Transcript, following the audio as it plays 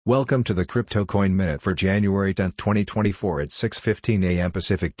Welcome to the Crypto Coin Minute for January 10, 2024 at 6:15 a.m.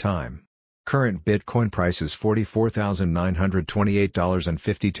 Pacific Time. Current Bitcoin price is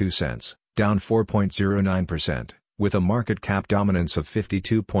 $44,928.52, down 4.09%, with a market cap dominance of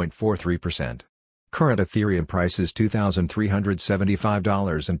 52.43%. Current Ethereum price is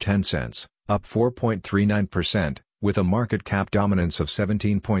 $2,375.10, up 4.39%, with a market cap dominance of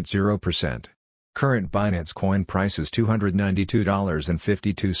 17.0%. Current Binance Coin price is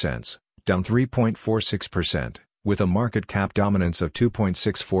 $292.52, down 3.46%, with a market cap dominance of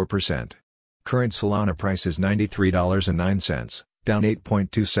 2.64%. Current Solana price is $93.09, down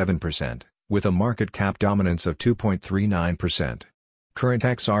 8.27%, with a market cap dominance of 2.39%. Current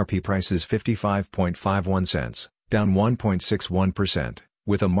XRP price is 55.51 cents, down 1.61%,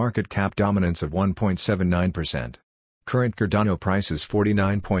 with a market cap dominance of 1.79%. Current Cardano price is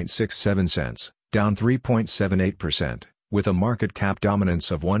 49.67 cents, down 3.78%, with a market cap dominance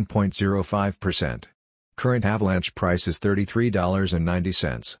of 1.05%. Current Avalanche price is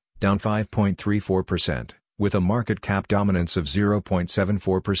 $33.90, down 5.34%, with a market cap dominance of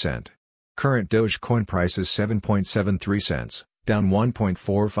 0.74%. Current Dogecoin price is 7.73 cents, down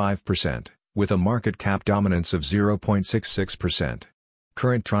 1.45%, with a market cap dominance of 0.66%.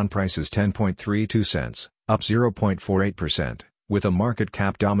 Current Tron price is 10.32 cents, up 0.48%, with a market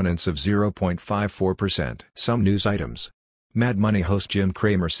cap dominance of 0.54%. Some news items. Mad Money host Jim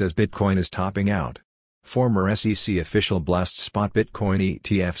Cramer says Bitcoin is topping out. Former SEC official blasts spot Bitcoin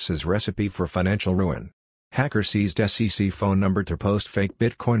ETFs as recipe for financial ruin. Hacker seized SEC phone number to post fake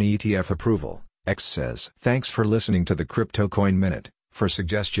Bitcoin ETF approval, X says. Thanks for listening to the Crypto Coin Minute. For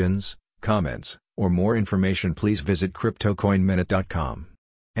suggestions, comments, or more information, please visit CryptoCoinMinute.com.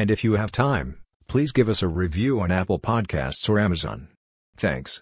 And if you have time, please give us a review on Apple Podcasts or Amazon. Thanks.